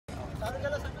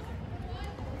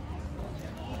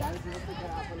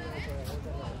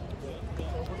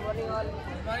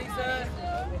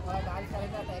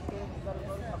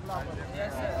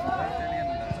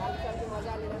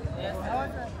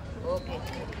Okay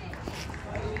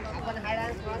आपण हा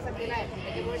dance थोडासा केला आहे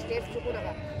त्याच्यामुळे स्टेप चुकू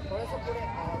नका थोडंसं पुढे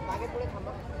मागे पुढे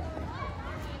थांबा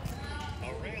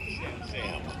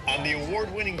on the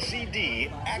award-winning CD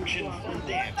Action Fun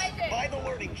Dance by the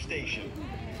Learning Station.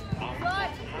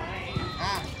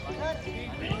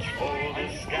 Reach for the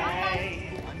sky.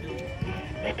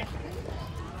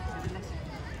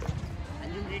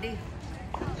 Anjum ready?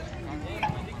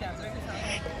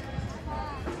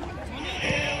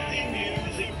 Healthy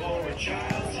music for a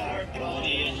child's heart,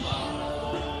 body and mind.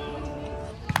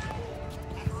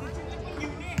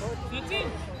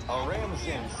 Aram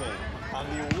Samson on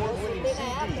the award-winning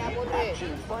CD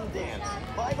Action Fun Dance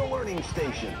by the Learning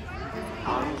Station.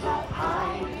 Arms up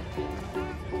high,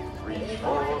 reach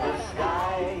for the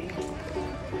sky.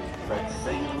 Let's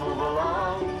sing and move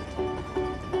along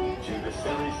to the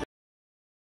silly.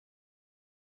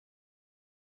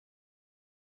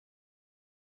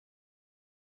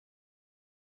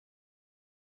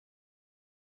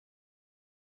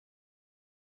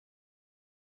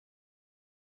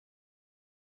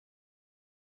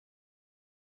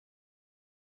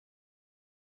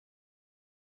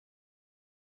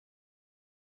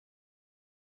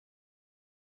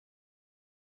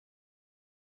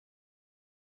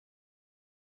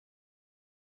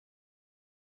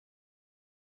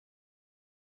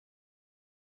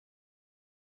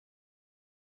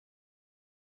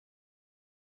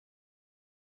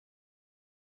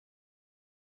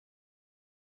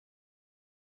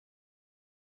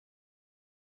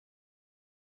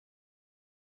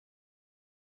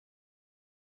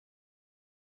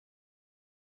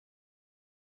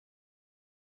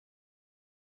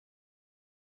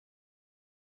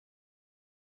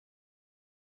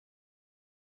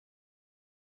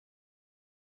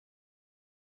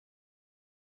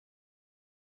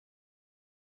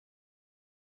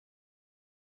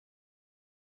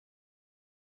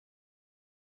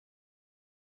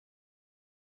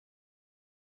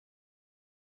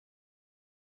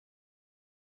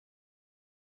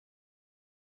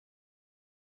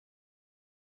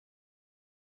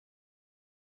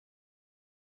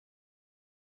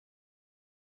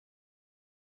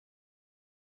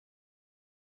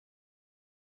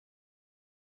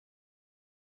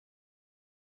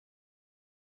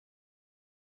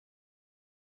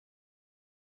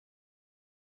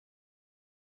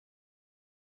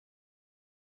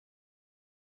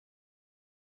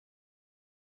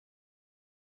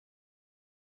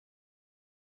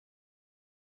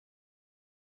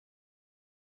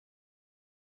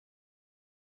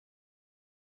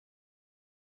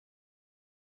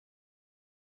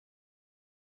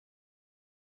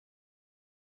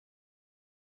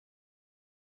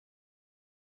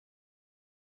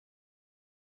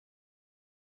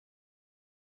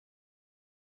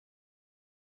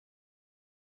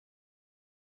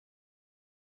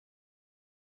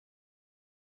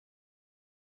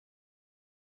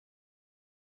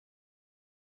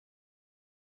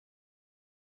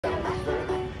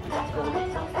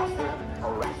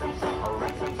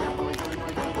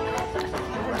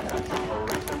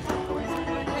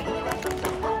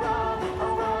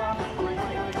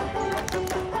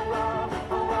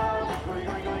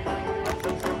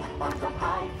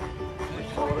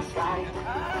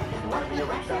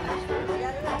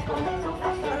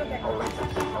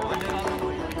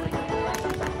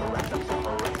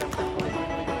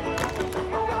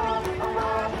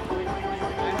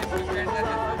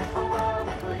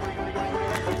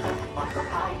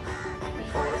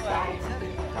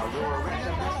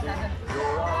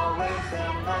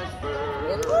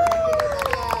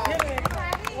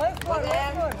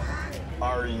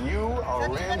 Are you a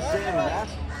Ramsan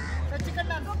master?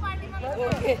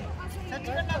 Okay.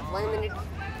 1 minute.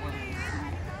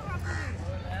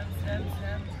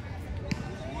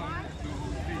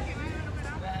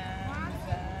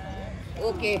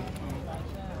 Okay.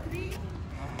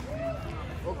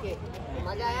 Okay.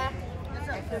 मजा आया?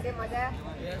 Activity मजा आया?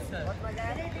 बहुत मजा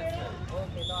आया?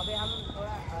 Okay तो अभी हम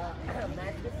थोड़ा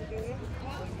मैच भी सीखेंगे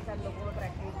उसके साथ लोगों को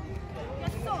प्रैक्टिस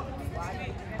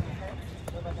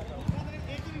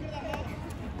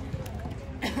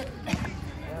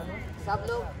सब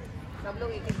लोग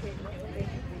एक स्टेज में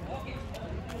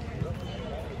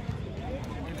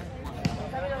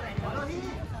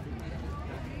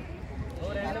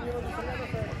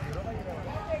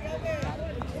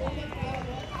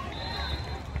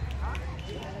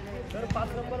सर 5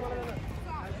 नंबर वाला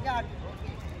ना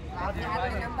 8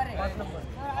 नंबर है 5 number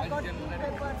got two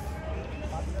papers.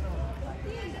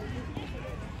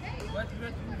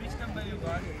 Which number you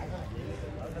got?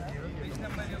 Which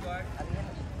number you got?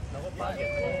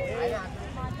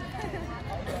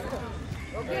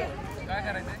 Okay काय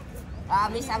करायचंय?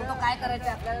 मी सांगतो काय करायचं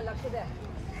आहे आपल्याला. लक्ष द्या.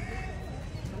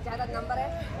 तुमच्या हातात नंबर आहे.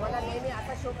 मला नेहमी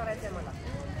आता शो करायचं आहे मला.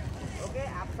 ओके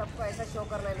आप सबको ऐसा शो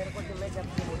करना है मेरे को जो मैं जब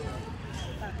भी बोलूँगा.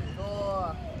 तो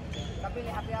कपिल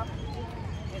यहाँ पे आप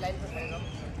ये लाइन पे खड़े रहो.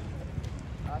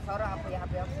 सौरभ आप यहाँ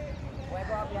पे आप.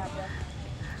 वैभव आप यहाँ पे आप.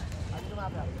 अंजुम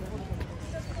आप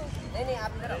नहीं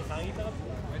आप इधर आओ.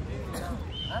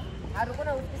 हाँ रुको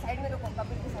ना, उसकी साइड में रुको.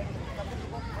 कपिल की साइड में. कपिल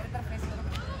रुको, मेरी तरफ फेस करो.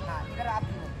 हाँ इधर आप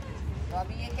रुको. तो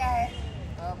अभी ये क्या है,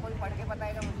 कोई पढ़ के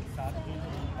बताएगा मुझे?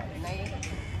 नहीं,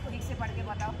 ठीक से पढ़ के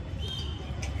बताओ.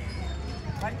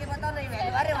 पढ़ के बताओ. नहीं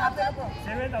वैल्यू. अरे वहाँ पे रुको.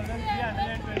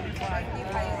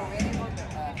 7,325. वेरी गुड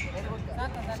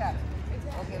तुषार.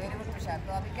 ओके वेरी गुड तुषार.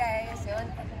 तो अभी क्या है,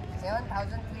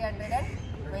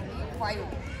 7,325.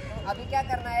 तो अभी क्या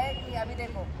करना है कि अभी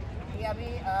देखो कि अभी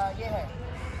ये है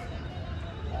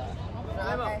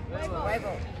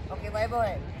वैभव. ओके वैभव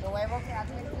है. तो वैभव के हाथ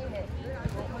में 3 है.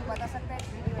 तो कोई बता सकता है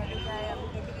 3 की वैल्यू क्या है? अभी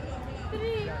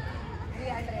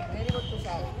 300. वेरी गुड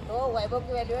तुषार. तो वैभव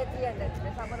की वैल्यू है 300.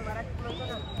 जसं आपण मराठीत म्हणतो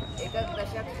ना, एकच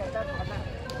दशक शतक हजार,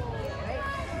 राईट?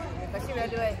 कशी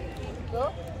व्हॅल्यू आहे? तो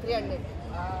 300.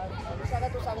 विशाखा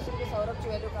तू सांगशील की सौरभची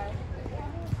व्हॅल्यू काय आहे?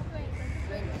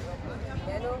 20.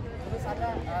 नॅनो तुम्ही सांगा.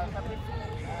 कपिल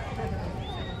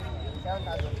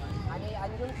 7,000. आणि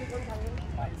अंजुमची कोण सांगेल?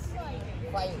 5.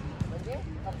 म्हणजे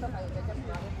फक्त 5. त्याच्यात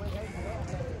मागे पुढे काही झालं.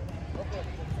 Okay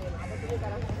same. आता तुम्ही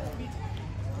करा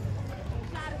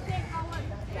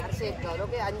 451.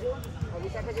 ओके अंजू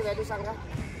विशाखाची व्हॅल्यू सांगा.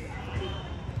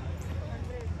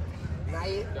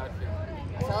 नाही.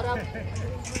 सौरभ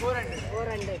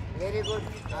 400. Very good.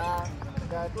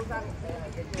 तू सांग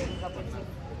त्याची व्हॅल्यू कपिलची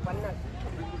 50.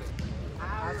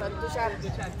 संतुषार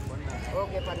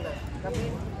ओके 50. कपिल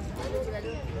व्हॅल्यूची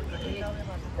व्हॅल्यू.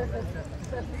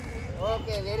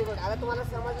 Okay very good. आता तुम्हाला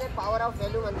समजले पॉवर ऑफ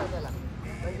व्हॅल्यू म्हणतात त्याला.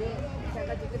 म्हणजे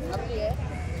विशाखा जिथे थांबली आहे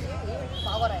ही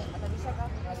पॉवर आहे. आता विशाखा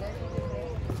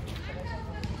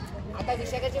आता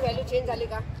विशाखाची व्हॅल्यू चेंज झाली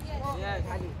का?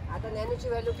 झाली. आता नॅनोची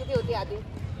व्हॅल्यू किती होती आधी?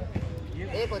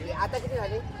 1 होती. आता किती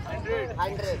झाली?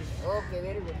 100. Okay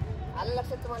very good. आलं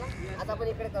लक्षात तुम्हाला? आता आपण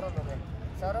इकडे करून बघूया.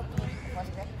 सौरभ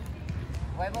फर्स्ट आहे.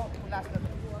 वैभव तुला असलं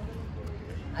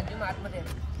आधी मग आतमध्ये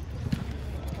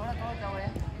थोडं जवळ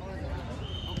आहे.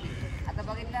 ओके आता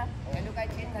बघितलं व्हॅल्यू काय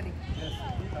चेंज झाली?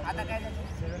 आता काय झालं?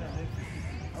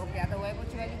 ओके आता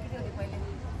वैभवची व्हॅल्यू किती होती पहिले?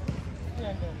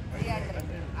 300.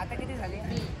 आता किती झाली?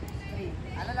 3.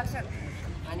 आलं लक्षात?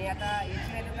 आणि आता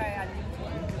याची व्हॅल्यू काय? अंजुमची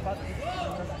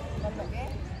ओके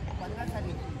 50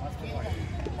 झाली.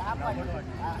 10 पॉईंट.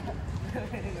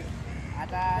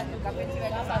 आता कपिलची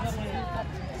व्हॅल्यू 700.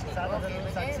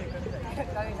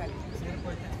 कमी झाली.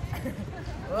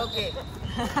 ओके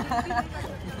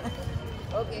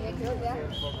ओके हे घेऊन द्या.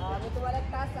 मी तुम्हाला एक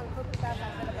तास सांगतो की तास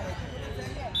आपल्याला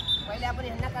करायचं. पहिले आपण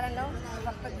ह्यांना करायला लावू.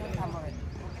 फक्त घेऊन थांबावे.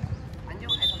 अंजू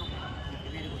ऐसा बघ.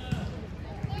 Very good.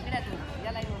 इकडे तू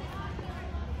या लाईनवर.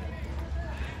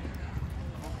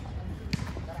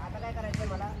 तर आता काय करायचं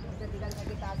मला? तुमच्या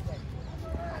तिघांसाठी टास्क आहे.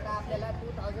 आता आपल्याला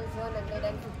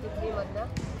 2,753 मधनं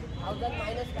 1000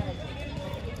 मायनस करायचं.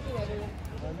 किती व्हॅल्यू?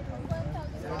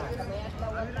 आता मॅथला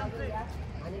 1000 घ्या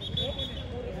आणि तिथे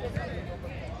 2 रिप्लेस करायचं.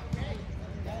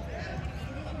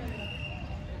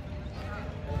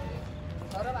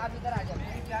 सौरभ आप इधर आ जाओ.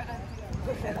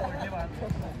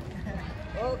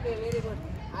 Okay very good.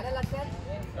 आलं लक्षात?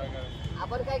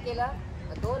 आपण काय केलं?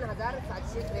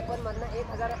 2,753 मधनं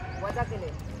 1,000 वजा केले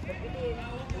तर किती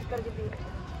उत्तर किती?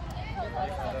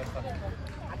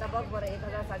 आता बघ बरं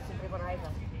 1,753 आहे का?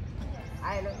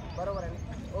 आहे ना? बरोबर आहे ना?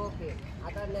 ओके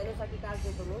आता नॅनोसाठी टास्क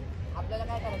देतो मी. आपल्याला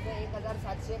काय करायचं?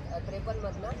 1,753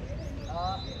 मधनं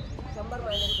 100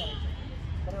 मायनस करायचं.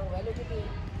 तर व्हॅल्यू किती?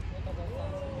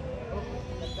 ओके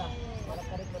मला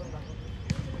करेक्ट करून दाखव.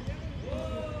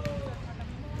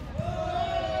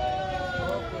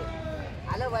 ओके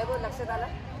आलं वैभव लक्षात आलं?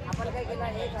 आपण काय केलं?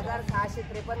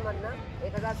 1,653 मधनं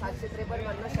 1,753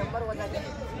 मधनं 100 वजा केले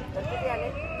तर किती आले?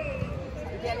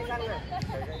 किती आले सांग ना.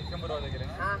 100 वजा केले.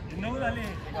 हां 9 झाले.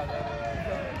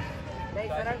 नाही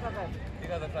सरळ पकड.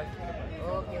 1,753.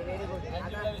 Okay very good.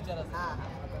 आता हां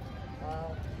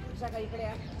विशाखा इकडे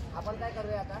या. आपण काय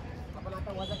करूया आता? आपण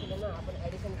आता वजा केलं ना, आपण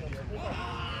ॲडिशन करूया. ठीक आहे.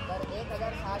 तर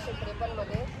 1,653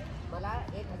 मध्ये मला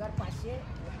 1,500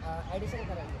 ॲडिशन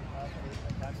करायचं.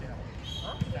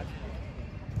 हां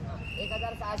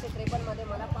 1,653 मध्ये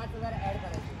मला 5,000 ॲड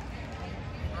करायचे.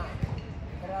 हां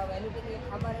तर व्हॅल्यू किती?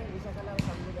 थांबा रे विशाखाला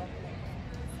समजू द्या.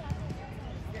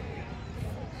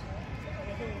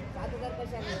 1000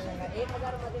 कशाने सांगा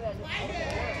 1000 मध्ये व्हॅल्यू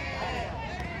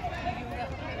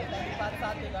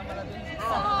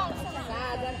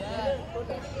 6000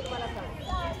 टोटल किती मला सांग.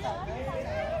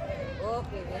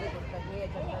 Okay very good. तर मी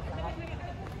याच्यात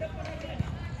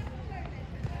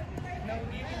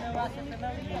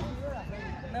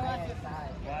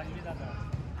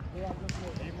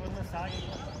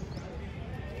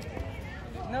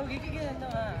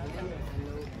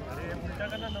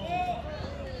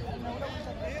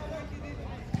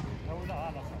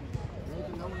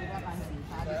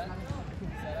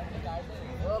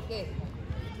ओके.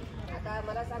 आता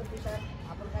मला सांग सर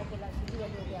आपण काय केलं किती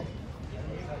व्हॅल्यू होती आधी.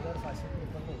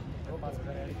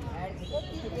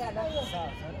 1553 किती आला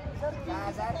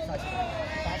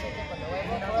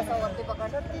 6653. थोडासा वरती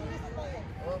पकड.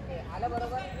 ओके आलं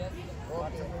बरोबर.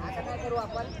 ओके आता काय करू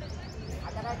आपण.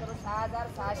 आता काय करू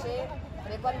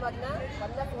 6653 मधनं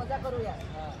 50 वजा करूया.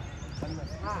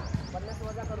 हां 50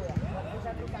 वजा करूया.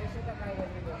 तुझ्या तू सांगशील का काय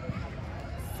व्हॅल्यू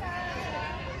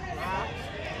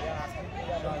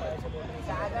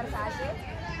 6600.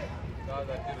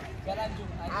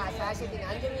 हां 603.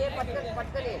 अंजुम ये पटकन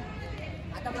पटकन ये.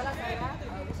 आता मला सांगा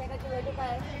विशाखाची व्हॅल्यू काय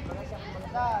आहे.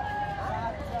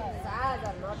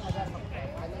 6000 नॉट 1000 फक्त.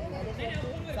 आणि ज्ञानेश्वरची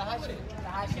 600.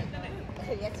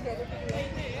 याची व्हॅल्यू किती आहे.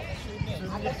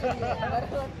 आता 0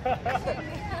 बरोबर.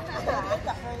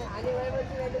 आणि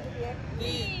वैभवची व्हॅल्यू किती आहे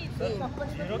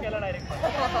 3. केला डायरेक्ट.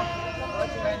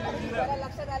 मला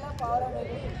लक्षात आलं पॉवर ऑफ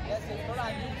व्हॅल्यू.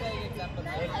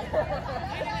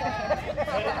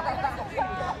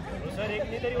 सर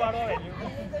एकनी तरी वाढवा व्हॅल्यू.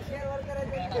 शेअर वर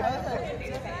करायचं.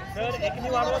 सर एकनी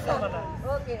वाढवा सर मला.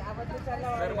 ओके आपण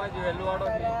दुसऱ्याला सर माझी व्हॅल्यू वाढवा.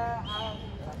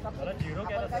 तर मला 0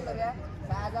 केला. काय करूया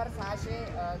 6600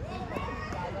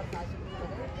 6600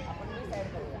 मध्ये आपण मी साईड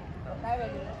करूया. काय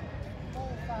व्हॅल्यू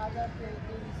 6000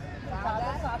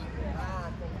 हां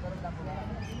ते करून दाखवूया.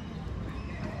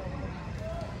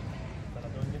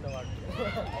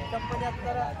 कंपनी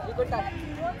आता विकून टाक.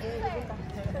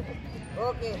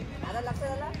 ओके आता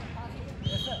लक्षात आला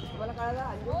तुम्हाला कळालं.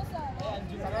 अंजू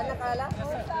सगळ्यांना कळाला.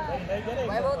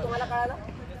 वैभव तुम्हाला कळालं.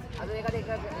 अजून एखादं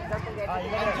एक्झाम्पल द्यायचं.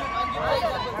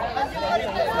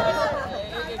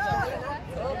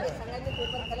 ओके सगळ्यांनी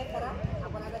पेपर कलेक्ट करा.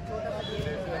 आपण आता छोटासा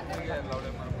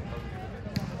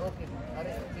ओके.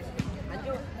 अरे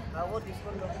अंजू वो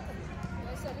डिस्काउंट लो.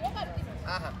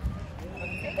 हां हां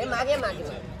हे मागे मागे.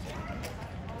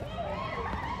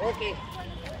 ओके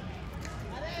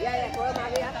या थोडं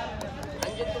मागे या.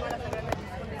 अंजू तुम्हाला सगळ्यांना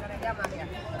डिस्काउंट देणार आहे. या मागे या.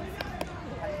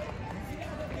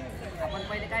 आपण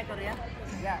पहिले काय करूया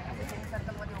या असं सेमी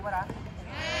सर्कलमध्ये उभं राहा.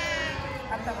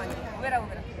 आता मागे उभे राहा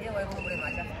हे वैभव पुढे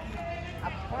माझ्या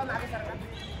थोडं मागे सारखा.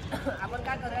 आपण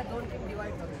काय करूया 2 टीम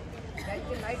डिवाईड करूया.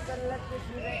 त्यांची लाईट कलरचे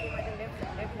शूज आहे ते माझ्या लेफ्ट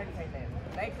हँड साईडला आहे.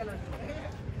 Light colour shoes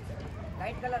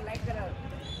light colour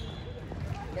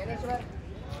Dnyaneshwar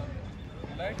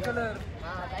light colour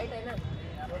हां लाईट आहे ना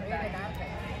रेड आहे डार्क आहे.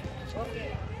 ओके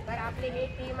तर आपली ही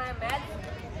टीम आहे मॅथ्स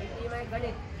ही टीम आहे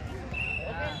गणित.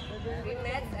 ओके टीम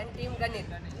मॅथ्स आणि टीम गणित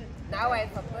नाव आहे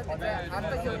फक्त त्याचा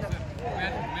अर्थ घेऊ नका.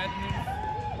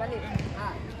 गणित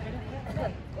हां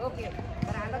ओके.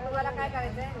 तर आता तुम्हाला काय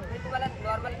करायचं आहे मी तुम्हाला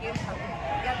नॉर्मल गेम सांगतो.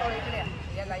 या थोडं इकडे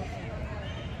या लाईनशी.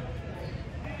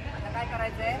 आता काय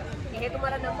करायचं आहे की हे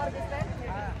तुम्हाला नंबर दिसत आहे.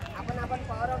 आपण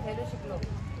पॉवर ऑफ व्हॅल्यू शिकलो.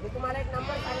 मी तुम्हाला एक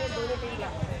नंबर सांगेल दोन्ही टीमला.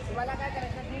 तुम्हाला काय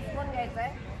करायचं 30 कोण घ्यायचा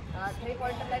आहे. 3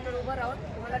 पॉईंटर लाईनवर उभं राहून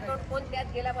तुम्हाला तो कोण त्यात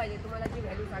गेला पाहिजे तुम्हाला जी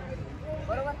व्हॅल्यू सांगेल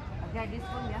बरोबर. घ्या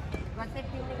डिस्काउंट घ्या प्रत्येक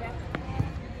टीमने घ्या.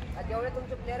 जेवढे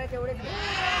तुमचे प्लेयर आहे तेवढेच घ्या.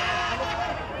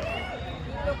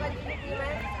 3 लोकांची जी टीम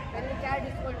आहे त्यांनी 4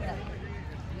 डिस्काउंट द्या.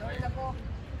 एवढे नको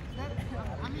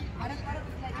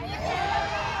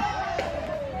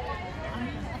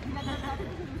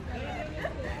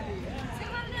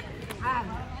हां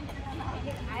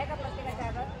आहे का प्रत्येकाच्या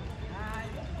हातात.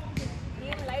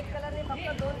 टीम लाईट कलरने फक्त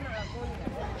 2 कोण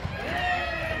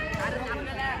घ्या. कारण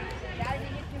आपल्याला 4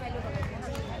 डिजिटची व्हॅल्यू बघायची.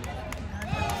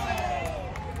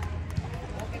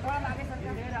 ओके थोडा मागे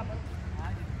सरका आपण.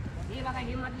 ही बघा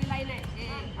ही मधली लाईन आहे.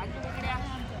 अजून इकडे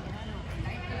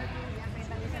लाईट कलरची या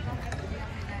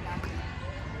साईडला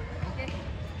ओके.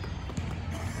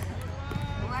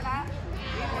 तुम्हाला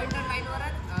ही पॉइंटर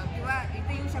लाईनवरच किंवा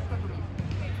इथे येऊ शकता तुम्ही.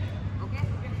 ओके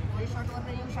शॉटवर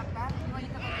येऊ शकता किंवा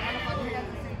इथं तुम्हाला कॉन्फिडन्स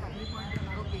असेल का 3 पॉइंटर.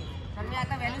 ओके तर मी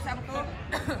आता व्हॅल्यू सांगतो.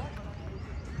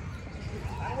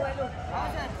 व्हॅल्यू हां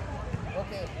सर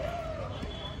ओके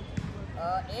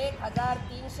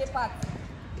 1305.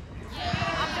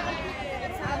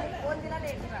 कोण दिला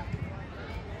नाही एक्स्ट्रा.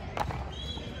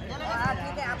 हां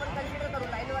ठीक आहे आपण कन्सिडर करू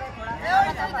लाईनवर आहे थोडा.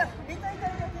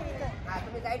 हां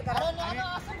तुम्ही गाईड करा.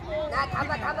 नाही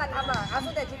थांबा थांबा थांबा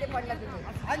असू द्या जिथे पडलं तिथे.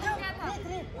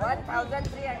 1305.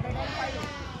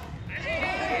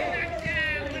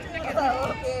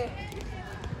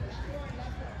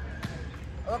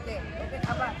 ओके ओके ओके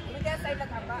थांबा तुम्ही त्या साईडला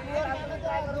थांबा.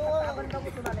 आपण बघू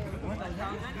तुम्हाला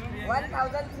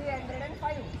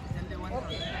 1305.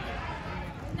 ओके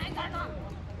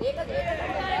एकच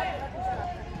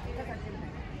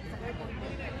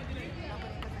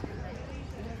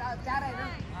चार आहे ना.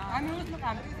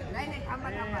 नाही नाही थांबा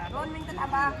थांबा 2 मिनिटं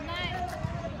थांबा.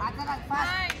 आता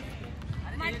fast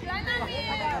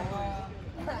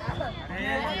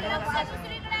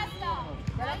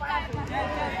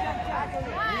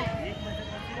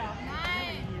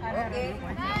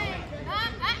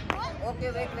okay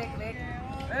weight weight weight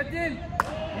okay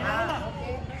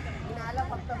आला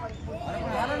फक्त 1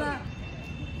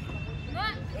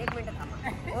 मिनिट थांबा.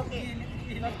 ओके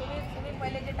तुम्ही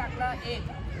पहिले जे टाकलं 1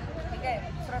 ठीक आहे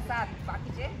दुसरं 7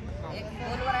 बाकीचे 1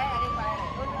 2वर आहे आणि बाहेर आहे.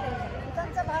 2 मिनिटं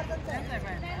तुमचं बाहेर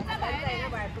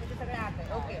बाहेर तुमचे सगळे आत आहे.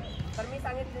 ओके तर मी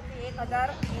सांगितलं की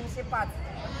 1305.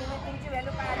 तुम्ही तुमची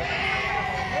व्हॅल्यू काय आली?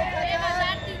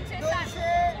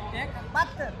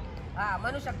 1372. हा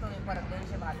म्हणू शकतो मी परत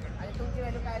 272. आणि तुमची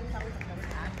व्हॅल्यू काय आली सांगू शकतो?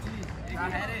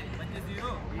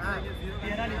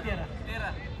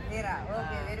 13.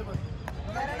 Okay very good.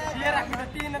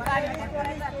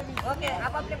 ओके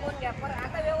आपापले फोन घ्या पण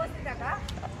आता व्यवस्थित टाका.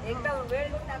 एकदम वेळ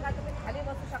घेऊन टाका. तुम्ही खाली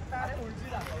बसू शकता.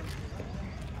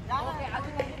 ओके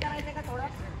अजून काही करायचं का थोडं?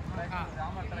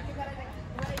 तुम्हाला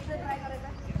इथे ट्राय करायचं.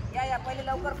 या पहिले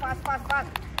लवकर फास्ट फास्ट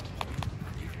फास्ट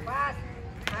फास्ट.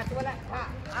 हा तुम्हाला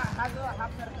हा जो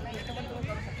हाफ सर्कल आहे याचं पण तुम्ही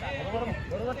करू शकता.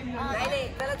 नाही नाही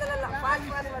चला चला फास्ट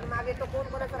फास्ट मागे तो कोण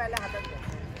कोणाचं राहिला हातात.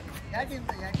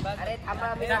 अरे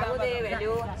थांबा मी सांगू दे.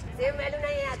 व्हॅल्यू सेम व्हॅल्यू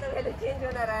नाही आता व्हॅल्यू चेंज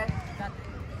होणार आहे.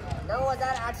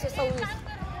 9826.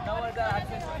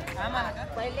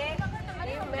 पहिले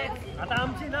टीम मॅच. आता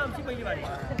आमची पहिली वारी.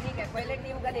 ठीक आहे पहिले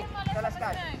टीम गणित. चला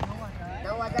स्टार्ट.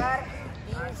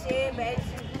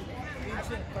 9382.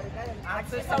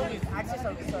 826.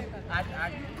 826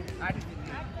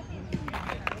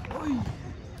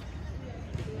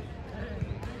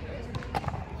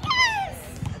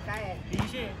 काय आहे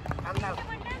 300. थांब थांब.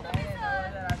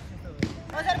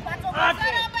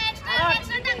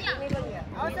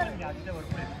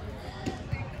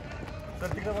 तर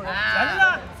तिकडे बघा. झालं ना?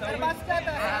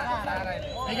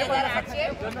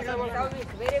 826.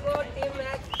 Very good team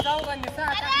match.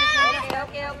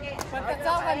 Okay okay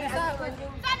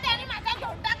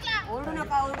ओरडू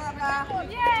नका ओरडू नका.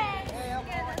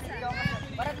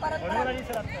 परत परत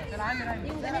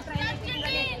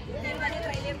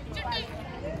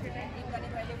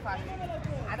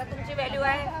आता तुमची व्हॅल्यू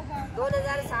आहे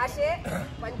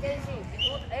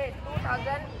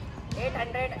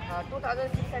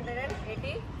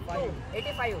 2685.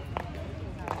 2685.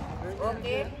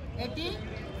 ओके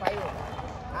 85.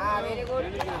 हा व्हेरी गुड.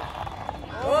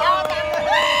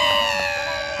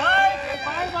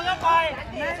 पाय बघा पाय.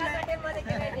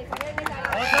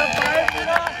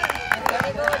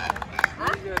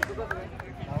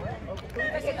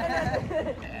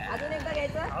 अजून एकदा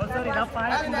घ्यायचं.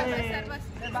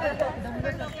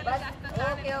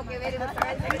 Okay okay very good.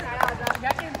 सगळ्यांसाठी टाळा होता.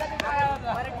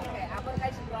 बरं ठीक आहे आपण काय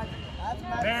शिकू आज?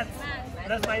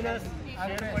 प्लस मायनस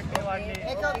वाढले.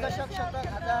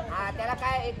 हा त्याला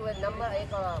काय एक नंबर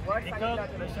एक वर्ड सांगितलं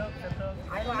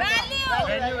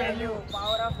व्हॅल्यू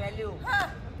पॉवर ऑफ व्हॅल्यू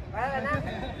कळलं ना.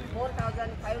 4000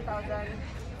 5000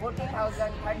 40,000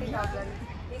 30,000.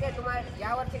 ठीक आहे तुम्हाला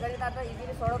यावरची गणित आता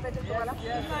इझिली सोडवता येतील तुम्हाला.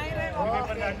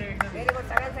 Very good.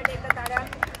 सगळ्यांसाठी एकदा टाळ्या.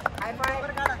 हाय फाय.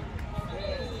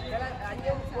 चला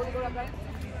अंजू फोन करू आता.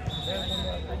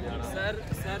 सर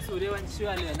सूर्यवंशी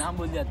वाले नाम बोल